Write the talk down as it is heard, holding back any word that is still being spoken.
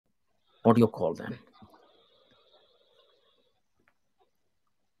audio call then.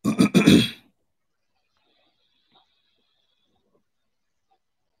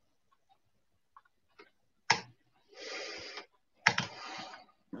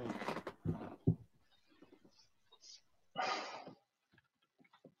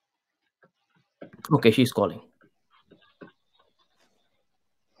 Okay, she's calling.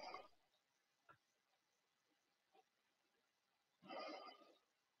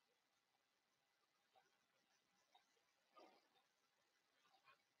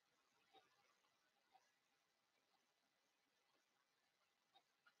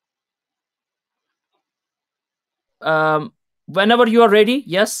 Whenever you are ready,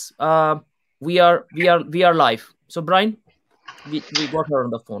 yes, we are live. So Brian, we got her on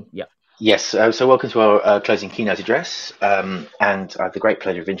the phone. Yeah. Yes, so welcome to our closing keynote address, and I have the great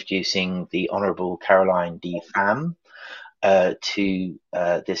pleasure of introducing the Honourable Caroline D. Pham to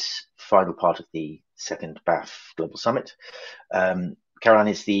this final part of the second BAF Global Summit. Caroline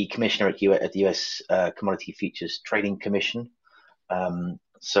is the Commissioner at the US Commodity Futures Trading Commission,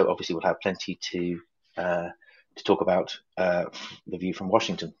 so obviously we'll have plenty to talk about the view from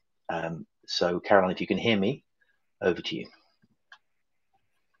Washington. So Caroline, if you can hear me, over to you.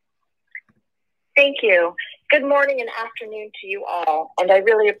 Thank you. Good morning and afternoon to you all, and I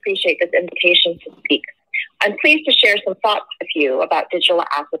really appreciate this invitation to speak. I'm pleased to share some thoughts with you about digital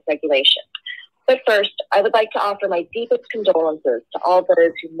asset regulation. But first, I would like to offer my deepest condolences to all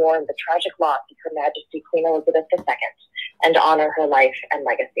those who mourn the tragic loss of Her Majesty Queen Elizabeth II and honor her life and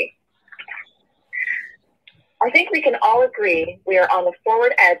legacy. I think we can all agree we are on the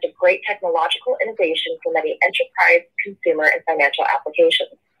forward edge of great technological innovation for many enterprise, consumer, and financial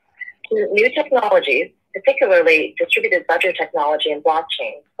applications. New technologies, particularly distributed ledger technology and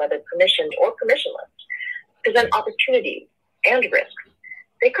blockchain, whether permissioned or permissionless, present opportunities and risks.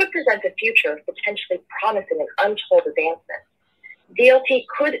 They could present a future of potentially promising and untold advancements. DLT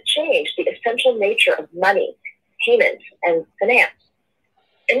could change the essential nature of money, payment, and finance.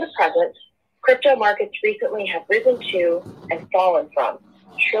 In the present, crypto markets recently have risen to and fallen from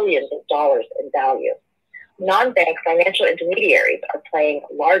trillions of dollars in value. Non-bank financial intermediaries are playing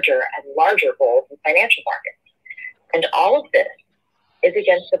larger and larger roles in financial markets. And all of this is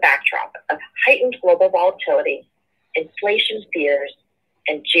against the backdrop of heightened global volatility, inflation fears,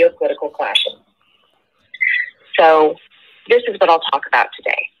 and geopolitical clashes. So this is what I'll talk about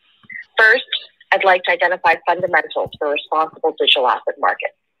today. First, I'd like to identify fundamentals for responsible digital asset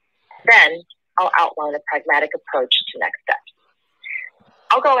markets. Then I'll outline a pragmatic approach to next steps.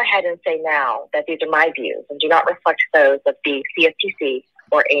 I'll go ahead and say now that these are my views and do not reflect those of the CFTC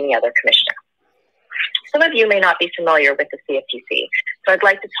or any other commissioner. Some of you may not be familiar with the CFTC, so I'd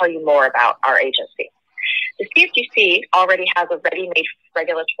like to tell you more about our agency. The CFTC already has a ready-made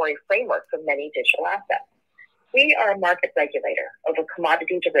regulatory framework for many digital assets. We are a market regulator over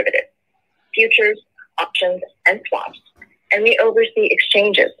commodity derivatives, futures, options, and swaps, and we oversee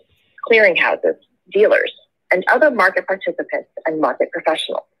exchanges, clearinghouses, dealers, and other market participants and market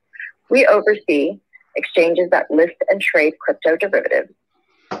professionals. We oversee exchanges that list and trade crypto derivatives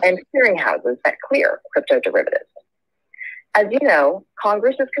and clearinghouses that clear crypto derivatives. As you know,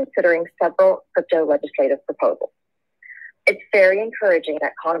 Congress is considering several crypto legislative proposals. It's very encouraging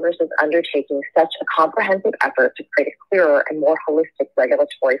that Congress is undertaking such a comprehensive effort to create a clearer and more holistic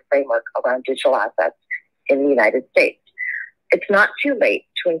regulatory framework around digital assets in the United States. It's not too late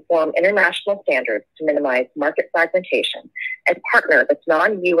to inform international standards to minimize market fragmentation and partner with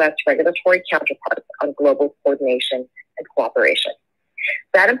non-U.S. regulatory counterparts on global coordination and cooperation.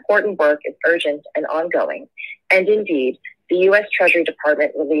 That important work is urgent and ongoing, and indeed, the U.S. Treasury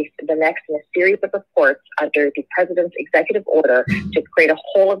Department released the next in a series of reports under the President's executive order to create a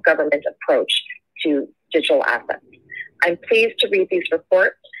whole-of-government approach to digital assets. I'm pleased to read these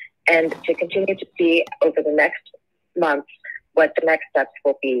reports and to continue to see over the next months what the next steps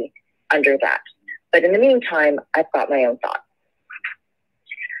will be under that. But in the meantime, I've got my own thoughts.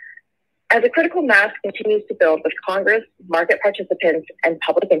 As a critical mass continues to build with Congress, market participants, and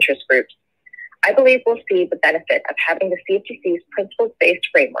public interest groups, I believe we'll see the benefit of having the CFTC's principles-based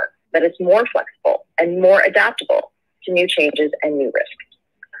framework that is more flexible and more adaptable to new changes and new risks.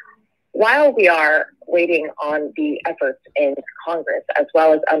 While we are waiting on the efforts in Congress, as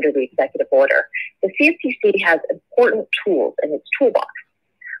well as under the executive order, the CFTC has important tools in its toolbox.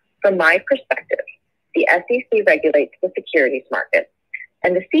 From my perspective, the SEC regulates the securities market,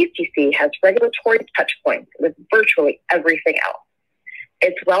 and the CFTC has regulatory touchpoints with virtually everything else.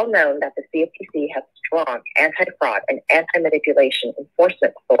 It's well known that the CFTC has strong anti-fraud and anti-manipulation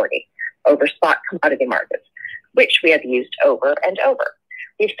enforcement authority over spot commodity markets, which we have used over and over.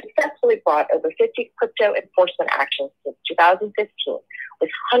 We've successfully brought over 50 crypto enforcement actions since 2015, with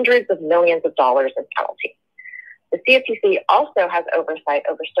hundreds of millions of dollars in penalties. The CFTC also has oversight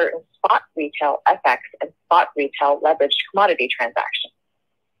over certain spot retail FX and spot retail leveraged commodity transactions.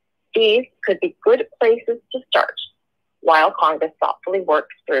 These could be good places to start, while Congress thoughtfully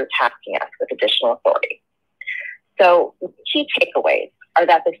works through tasking us with additional authority. So key takeaways are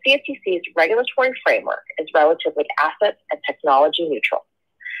that the CFTC's regulatory framework is relatively asset and technology neutral.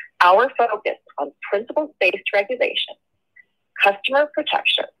 Our focus on principles-based regulation, customer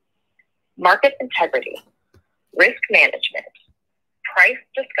protection, market integrity, risk management, price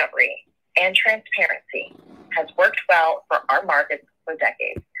discovery, and transparency has worked well for our markets for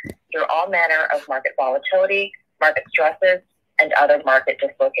decades through all manner of market volatility, market stresses, and other market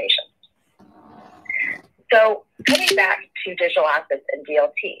dislocations. So coming back to digital assets and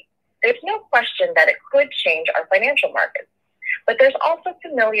DLT, there's no question that it could change our financial markets, but there's also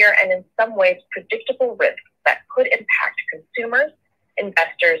familiar and in some ways predictable risks that could impact consumers,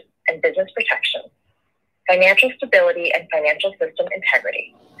 investors, and business protection, financial stability and financial system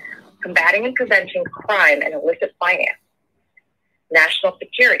integrity, combating and preventing crime and illicit finance, national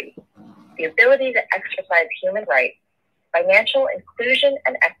security, the ability to exercise human rights, financial inclusion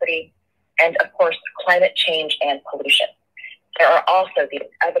and equity, and of course, climate change and pollution. There are also the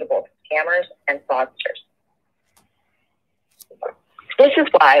inevitable scammers and fraudsters. This is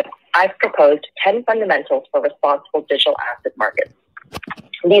why I've proposed 10 fundamentals for responsible digital asset markets.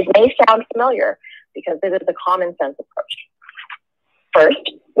 These may sound familiar because it is a common sense approach.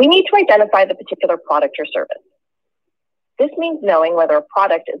 First, we need to identify the particular product or service. This means knowing whether a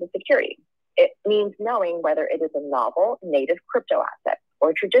product is a security. It means knowing whether it is a novel, native crypto asset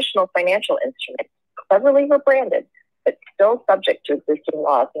or a traditional financial instrument, cleverly rebranded, but still subject to existing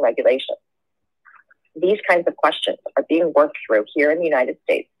laws and regulations. These kinds of questions are being worked through here in the United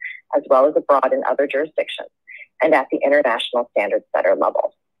States, as well as abroad in other jurisdictions, and at the international standard setter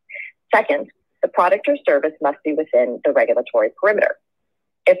level. Second, the product or service must be within the regulatory perimeter.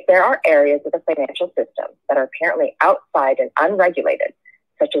 If there are areas of the financial system that are apparently outside and unregulated,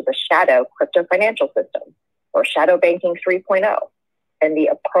 such as a shadow crypto financial system or shadow banking 3.0, then the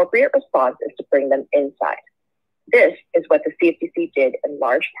appropriate response is to bring them inside. This is what the CFTC did in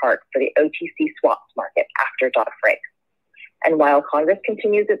large part for the OTC swaps market after Dodd-Frank. And while Congress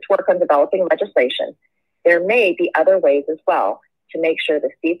continues its work on developing legislation, there may be other ways as well to make sure the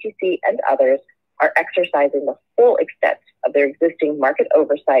CFTC and others are exercising the full extent of their existing market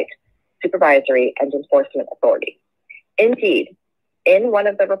oversight, supervisory, and enforcement authority. Indeed, in one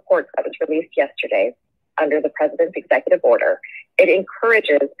of the reports that was released yesterday under the President's executive order, it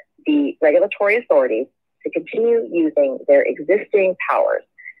encourages the regulatory authorities to continue using their existing powers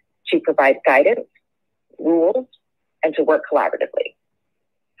to provide guidance, rules, and to work collaboratively.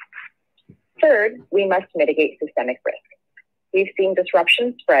 Third, we must mitigate systemic risk. We've seen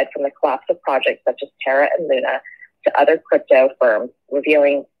disruption spread from the collapse of projects such as Terra and Luna to other crypto firms,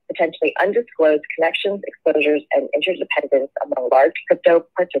 revealing potentially undisclosed connections, exposures, and interdependence among large crypto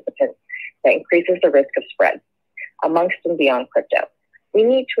participants that increases the risk of spread amongst and beyond crypto. We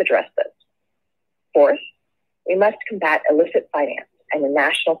need to address this. Fourth, we must combat illicit finance and the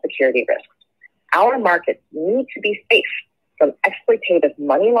national security risks. Our markets need to be safe from exploitative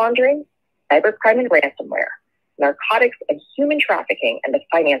money laundering, cybercrime and ransomware, narcotics and human trafficking, and the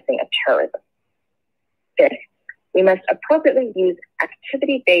financing of terrorism. Fifth, we must appropriately use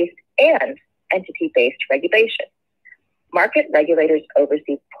activity-based and entity-based regulation. Market regulators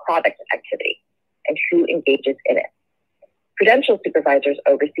oversee product activity and who engages in it. Prudential supervisors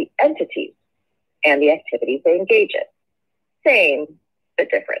oversee entities and the activities they engage in. Same, but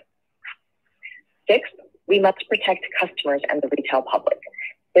different. Sixth, we must protect customers and the retail public.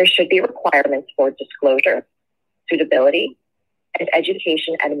 There should be requirements for disclosure, suitability, and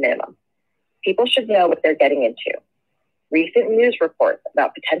education at a minimum. People should know what they're getting into. Recent news reports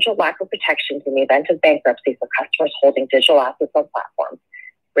about potential lack of protections in the event of bankruptcy for customers holding digital assets on platforms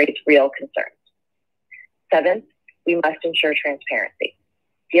raise real concerns. Seventh, we must ensure transparency.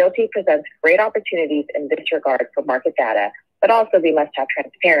 DLT presents great opportunities in this regard for market data, but also we must have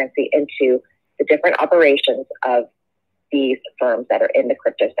transparency into the different operations of these firms that are in the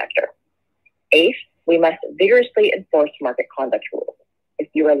crypto sector. Eighth, we must vigorously enforce market conduct rules. If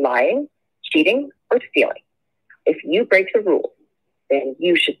you are lying, cheating, or stealing, if you break the rules, then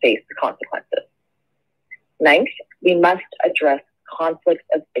you should face the consequences. Ninth, we must address conflicts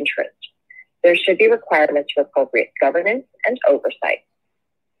of interest. There should be requirements for appropriate governance and oversight,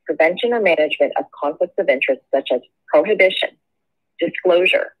 prevention or management of conflicts of interest such as prohibition,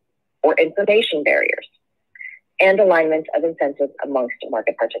 disclosure, or information barriers. and alignment of incentives amongst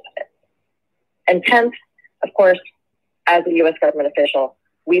market participants. And 10th, of course, as a U.S. government official,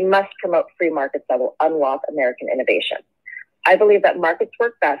 we must promote free markets that will unlock American innovation. I believe that markets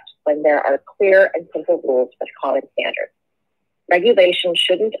work best when there are clear and simple rules with common standards. Regulation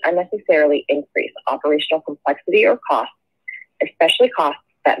shouldn't unnecessarily increase operational complexity or costs, especially costs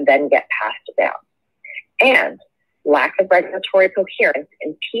that then get passed down. And lack of regulatory coherence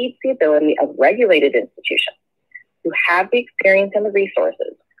impedes the ability of regulated institutions who have the experience and the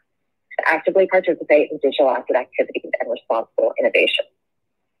resources to actively participate in digital asset activities and responsible innovation.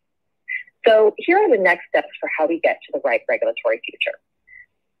 So here are the next steps for how we get to the right regulatory future.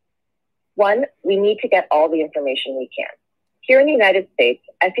 One, we need to get all the information we can. Here in the United States,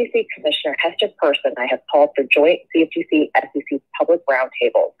 SEC Commissioner Hester Peirce and I have called for joint CFTC-SEC public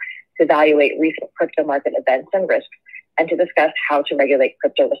roundtables to evaluate recent crypto market events and risks and to discuss how to regulate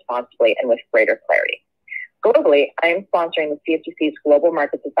crypto responsibly and with greater clarity. Globally, I am sponsoring the CFTC's Global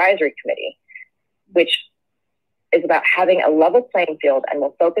Markets Advisory Committee, which is about having a level playing field and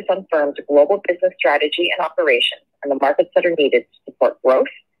will focus on firms' global business strategy and operations and the markets that are needed to support growth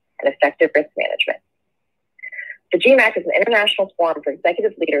and effective risk management. The GMAC is an international forum for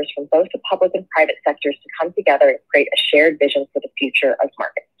executive leaders from both the public and private sectors to come together and create a shared vision for the future of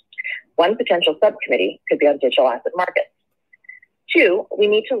markets. One potential subcommittee could be on digital asset markets. Two, we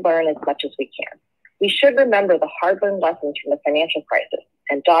need to learn as much as we can. We should remember the hard-learned lessons from the financial crisis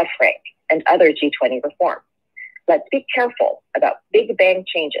and Dodd-Frank and other G20 reforms. Let's be careful about big bang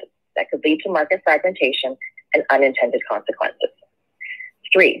changes that could lead to market fragmentation and unintended consequences.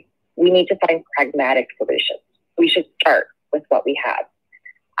 Three, we need to find pragmatic solutions. We should start with what we have.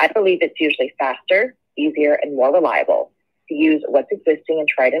 I believe it's usually faster, easier, and more reliable to use what's existing and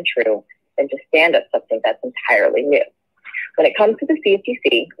tried and true than to stand up something that's entirely new. When it comes to the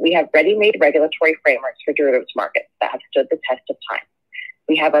CFTC, we have ready-made regulatory frameworks for derivatives markets that have stood the test of time.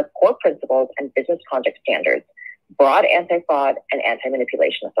 We have our core principles and business conduct standards, broad anti-fraud and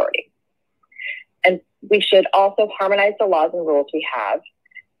anti-manipulation authority. And we should also harmonize the laws and rules we have.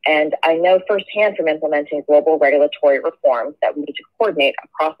 And I know firsthand from implementing global regulatory reforms that we need to coordinate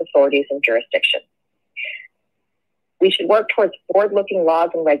across authorities and jurisdictions. We should work towards forward-looking laws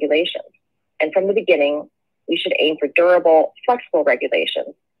and regulations. And from the beginning, we should aim for durable, flexible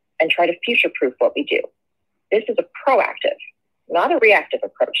regulations and try to future-proof what we do. This is a proactive, not a reactive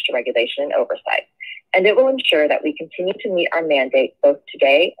approach to regulation and oversight. And it will ensure that we continue to meet our mandate both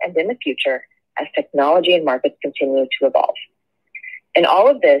today and in the future as technology and markets continue to evolve. In all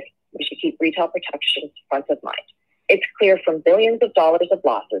of this, we should keep retail protections front of mind. It's clear from billions of dollars of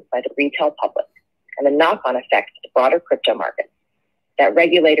losses by the retail public and the knock-on effects to broader crypto markets that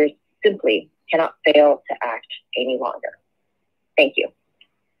regulators simply cannot fail to act any longer. Thank you.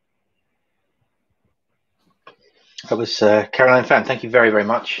 That was Caroline Pham. Thank you very, very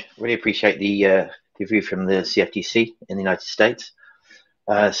much. Really appreciate the view from the CFTC in the United States.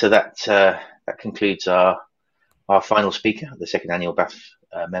 So that concludes our final speaker at the second annual BAF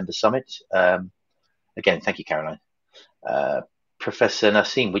Member Summit. Again, thank you, Caroline. Professor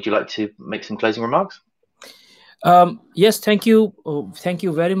Naseem, would you like to make some closing remarks? Yes, thank you. Thank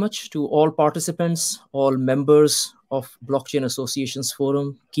you very much to all participants, all members of Blockchain Associations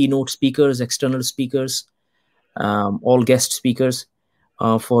Forum, keynote speakers, external speakers, all guest speakers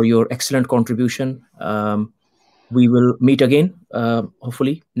for your excellent contribution. We will meet again,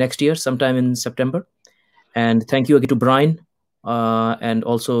 hopefully next year, sometime in September. And thank you again to Brian and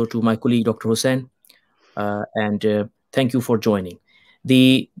also to my colleague, Dr. Hussain. And thank you for joining.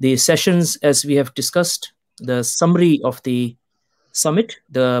 The sessions, as we have discussed, the summary of the summit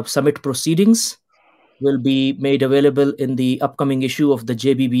proceedings will be made available in the upcoming issue of the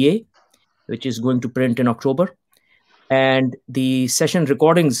JBBA, which is going to print in October. And the session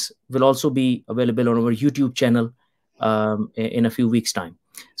recordings will also be available on our YouTube channel in a few weeks' time.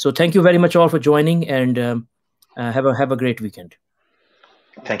 So thank you very much all for joining, and have a great weekend.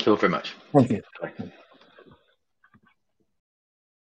 Thank you all very much. Thank you.